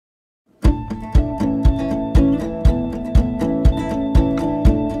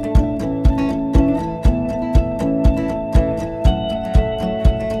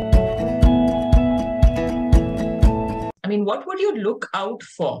what would you look out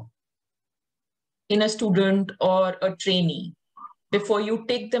for in a student or a trainee before you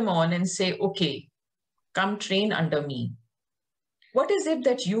take them on and say, okay, come train under me? What is it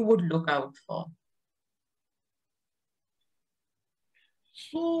that you would look out for?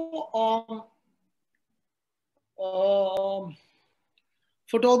 So,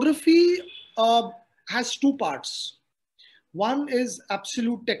 photography has two parts. One is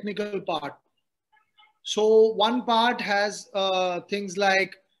absolute technical part. So one part has things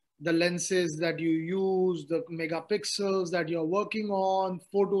like the lenses that you use, the megapixels that you're working on,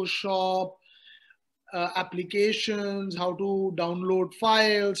 Photoshop, applications, how to download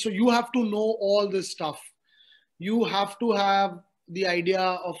files. So you have to know all this stuff. You have to have the idea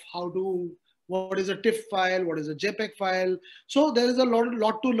of how to, what is a TIFF file, what is a JPEG file. So there is a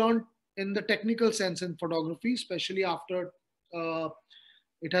lot to learn in the technical sense in photography, especially after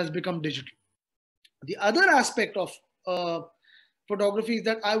it has become digital. The other aspect of photography is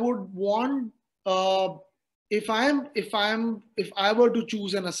that I would want, if I were to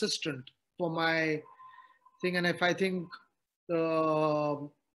choose an assistant for my thing, and if I think uh,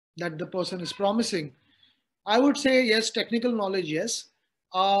 that the person is promising, I would say yes, technical knowledge, yes.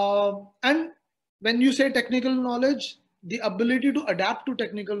 And when you say technical knowledge, the ability to adapt to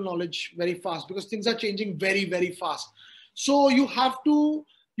technical knowledge very fast, because things are changing very, very fast. So you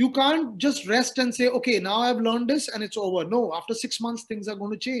can't just rest and say, okay, now I've learned this and it's over. No, after 6 months, things are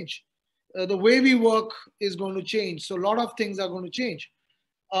going to change. The way we work is going to change. So a lot of things are going to change.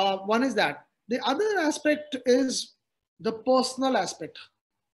 One is that. The other aspect is the personal aspect.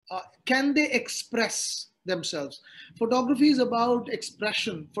 Can they express themselves? Photography is about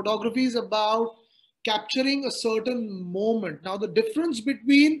expression. Photography is about capturing a certain moment. Now, the difference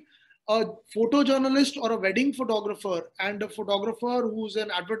between a photojournalist or a wedding photographer and a photographer who's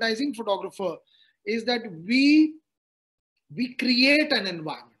an advertising photographer is that we create an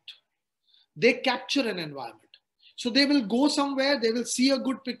environment. They capture an environment. So they will go somewhere, they will see a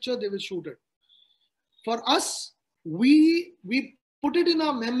good picture, they will shoot it. For us, we put it in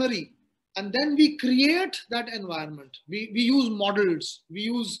our memory, and then we create that environment. We use models, we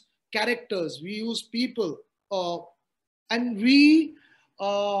use characters, we use people, and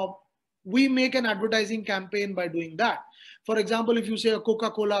uh, we make an advertising campaign by doing that. For example, if you say a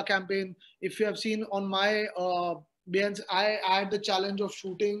Coca-Cola campaign, if you have seen on my I had the challenge of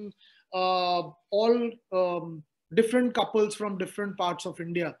shooting all different couples from different parts of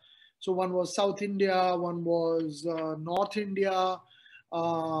India. So one was South India, one was North India,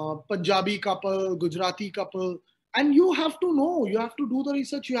 Punjabi couple, Gujarati couple, and you have to know, you have to do the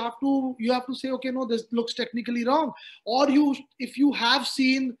research, you have to say, okay, no, this looks technically wrong. Or you, if you have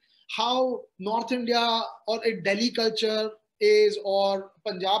seen how North India or a Delhi culture is, or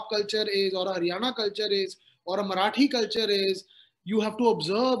Punjab culture is, or a Haryana culture is, or a Marathi culture is, you have to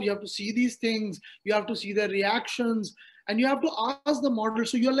observe, you have to see these things, you have to see their reactions, and you have to ask the model.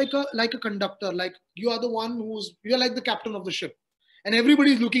 So you're like a conductor, like you are the one you're like the captain of the ship, and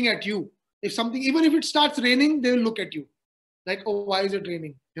everybody is looking at you. If something, even if it starts raining, they will look at you like, oh, why is it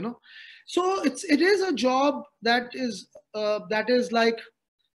raining, so it is a job that is like,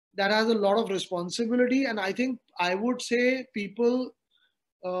 that has a lot of responsibility. And I think I would say people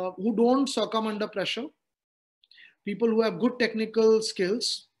who don't succumb under pressure, people who have good technical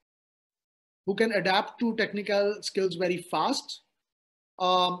skills, who can adapt to technical skills very fast.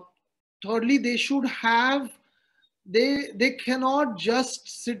 Um, Thirdly, they should have, they cannot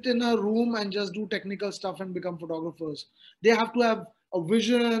just sit in a room and just do technical stuff and become photographers. They have to have a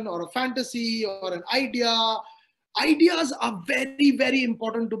vision or a fantasy or an idea. Ideas are very, very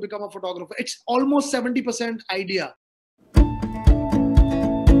important to become a photographer. It's almost 70% idea.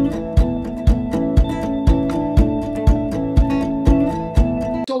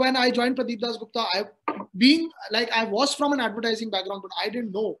 So when I joined Pradeep Das Gupta, I was from an advertising background, but I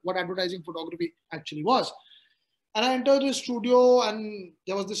didn't know what advertising photography actually was. And I entered the studio, and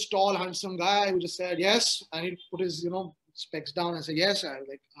there was this tall, handsome guy who just said yes, and he put his specs down. I said yes. I was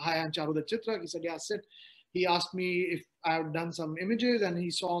like, hi, I'm Charudutt. He said, yeah, sit. He asked me if I have done some images, and he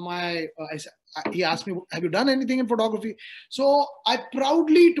saw my. He asked me, have you done anything in photography? So I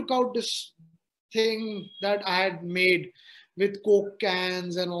proudly took out this thing that I had made with Coke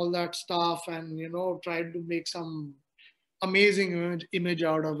cans and all that stuff, and tried to make some amazing image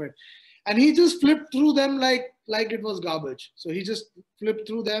out of it. And he just flipped through them like it was garbage. So he just flipped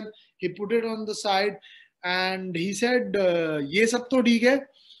through them. He put it on the side, and he said, "ये सब तो ठीक है,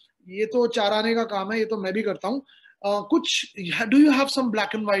 ये तो चार आने का काम है, ये तो मैं भी करता हूँ. कुछ, do you have some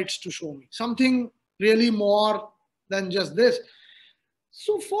black and whites to show me? Something really more than just this."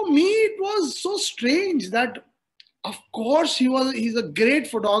 So for me, it was so strange that Of course, he's a great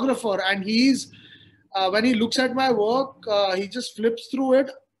photographer, and he's when he looks at my work, he just flips through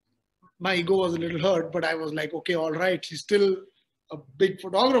it. My ego was a little hurt, but I was like, okay, all right, he's still a big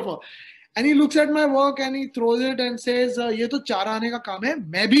photographer. And he looks at my work and he throws it and says, "ये तो चार आने का काम है,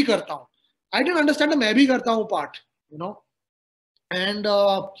 मैं भी करता हूँ." I didn't understand the मैं भी करता हूँ part, you know. And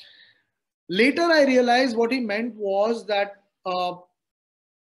later I realized what he meant was that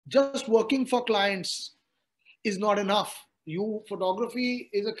just working for clients is not enough. You photography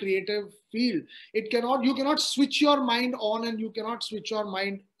is a creative field. It cannot you cannot switch your mind on and you cannot switch your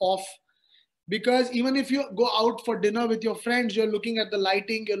mind off, because even if you go out for dinner with your friends, you're looking at the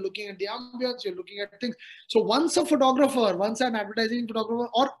lighting, you're looking at the ambience, you're looking at things. So once an advertising photographer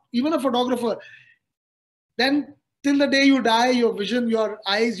or even a photographer, then till the day you die, your vision, your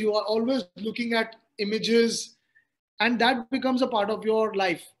eyes, you are always looking at images, and that becomes a part of your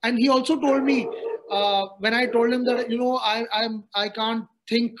life. And he also told me, when I told him that, I can't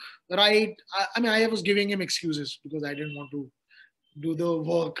think right. I mean, I was giving him excuses because I didn't want to do the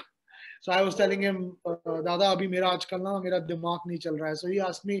work. So I was telling him, Dada, abhi mera aajkal na mera dimag nahi chal raha hai. So he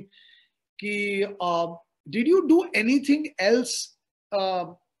asked me, ki, did you do anything else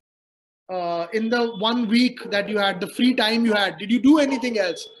in the 1 week that you had, the free time you had? Did you do anything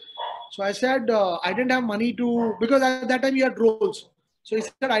else? So I said, I didn't have money to, because at that time you had rolls. So he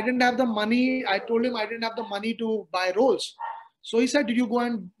said, I didn't have the money. I told him I didn't have the money to buy rolls. So he said, did you go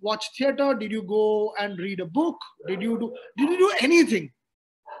and watch theater? Did you go and read a book? Did you do anything?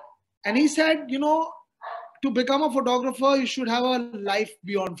 And he said, to become a photographer, you should have a life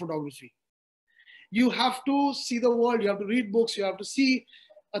beyond photography. You have to see the world, you have to read books, you have to see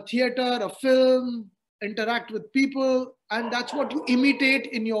a theater, a film, interact with people, and that's what you imitate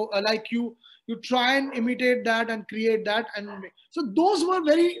in your you try and imitate that and create that. And so those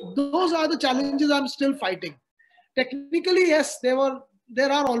are the challenges I'm still fighting. Technically, yes, there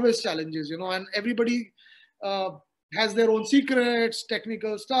are always challenges, and everybody uh, has their own secrets,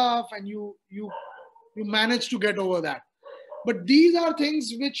 technical stuff, and you manage to get over that. But these are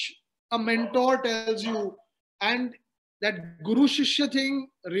things which a mentor tells you, and that guru shishya thing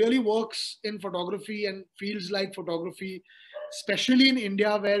really works in photography and feels like photography, especially in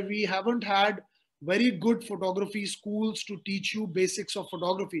India, where we haven't had very good photography schools to teach you basics of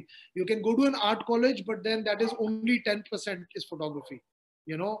photography. You can go to an art college, but then that is only 10% is photography.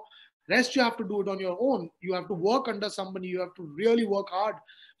 You know, rest you have to do it on your own. You have to work under somebody. You have to really work hard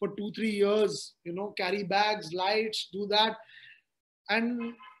for 2 3 years. Carry bags, lights, do that,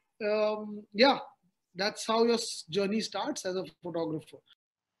 and yeah, that's how your journey starts as a photographer.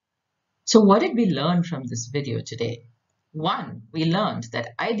 So, what did we learn from this video today? One, we learned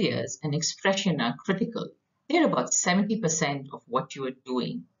that ideas and expression are critical. They're about 70% of what you are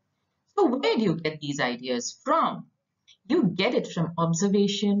doing. So, where do you get these ideas from? You get it from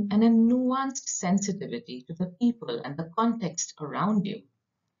observation and a nuanced sensitivity to the people and the context around you.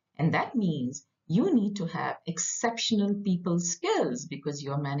 And that means you need to have exceptional people skills because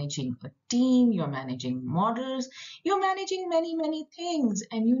you're managing a team, you're managing models, you're managing many, many things,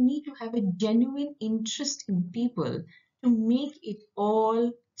 and you need to have a genuine interest in people to make it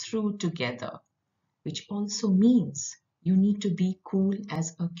all through together, which also means you need to be cool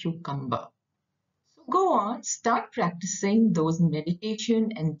as a cucumber. So go on, start practicing those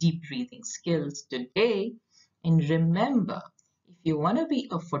meditation and deep breathing skills today. And remember, if you want to be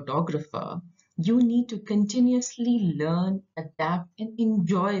a photographer, you need to continuously learn, adapt, and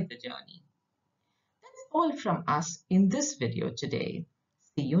enjoy the journey. That's all from us in this video today.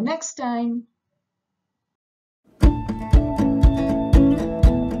 See you next time.